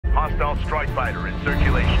Hostile strike fighter in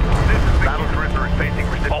circulation. This is battle cruiser is facing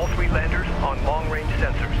resistance. All 3 landers on long-range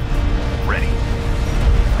sensors. Ready.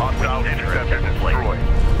 Hostile interceptor destroyed.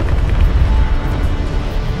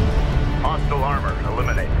 Hostile armor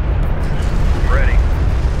eliminated. Ready.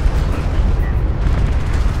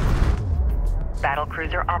 Battle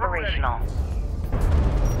cruiser operational.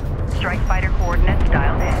 Strike fighter coordinates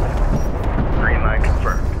dialed in. Green light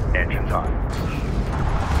confirmed. Engines on.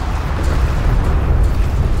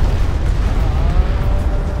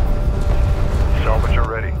 Salvage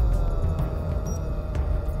ready.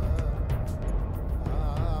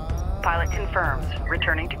 Pilot confirms.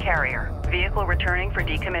 Returning to carrier. Vehicle returning for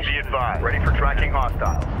decommission. Be advised. Ready for tracking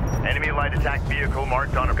hostiles. Enemy light attack vehicle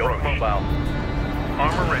marked on approach. Going mobile.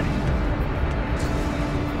 Armor ready.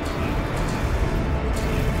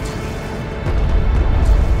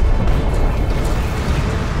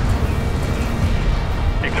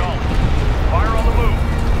 Acknowledged. Fire on the move.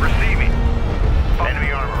 Receiving.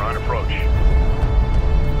 Enemy armor on approach.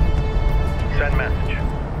 Send message.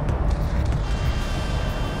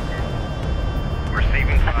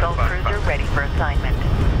 Receiving. Assault cruiser ready for assignment.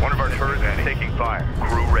 One of our turrets is taking fire.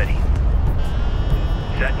 Crew ready.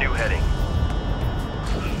 Set new heading.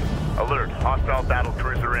 Alert. Hostile battle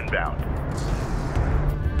cruiser inbound.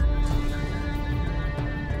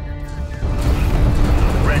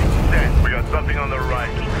 Ready. Set. We got something on the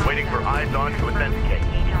horizon. Waiting for eyes on to authenticate.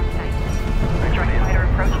 Strike fighter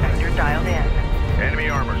approach vector dialed in. Enemy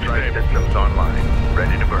armor strike systems online.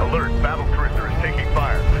 Ready to burn. Alert. Battle cruiser is taking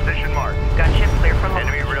fire. Position marked. Gunship clear for launch.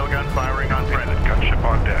 Enemy railgun firing on friendly. Gunship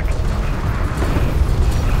on deck.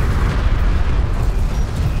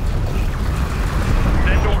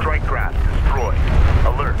 Strike craft destroyed.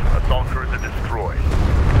 Alert. Assault cruiser destroyed.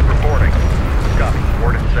 Reporting. Copy.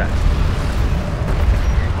 Coordinates set.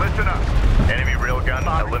 Listen up. Enemy railgun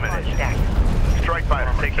eliminated. Strike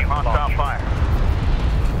fighter taking hostile fire.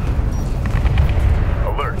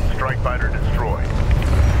 Alert. Strike fighter destroyed.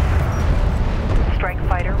 Strike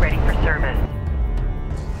fighter ready for service.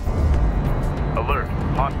 Alert.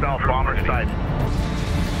 Hostile bomber sighted.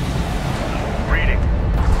 Reading.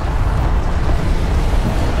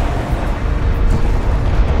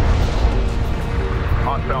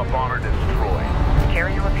 Hostile bomber destroyed.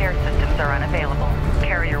 Carrier repair systems are unavailable.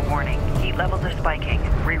 Carrier warning. Heat levels are spiking.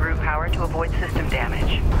 Reroute power to avoid system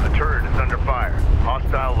damage. The turret is under fire.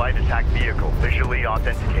 Hostile light attack vehicle visually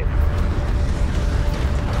authenticated.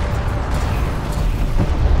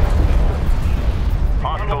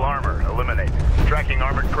 Hostile armor eliminated. Tracking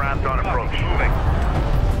armored craft on approach. Moving.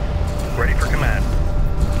 Ready for command.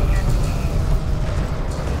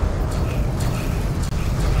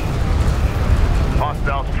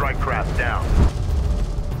 Hostile strike craft down.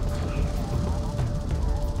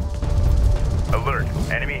 Alert.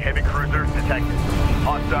 Enemy heavy cruiser detected.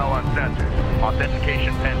 Hostile on sensors.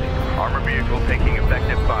 Authentication pending. Armor vehicle taking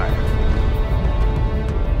effective fire.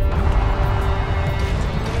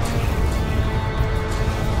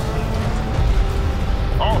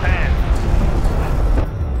 All hands.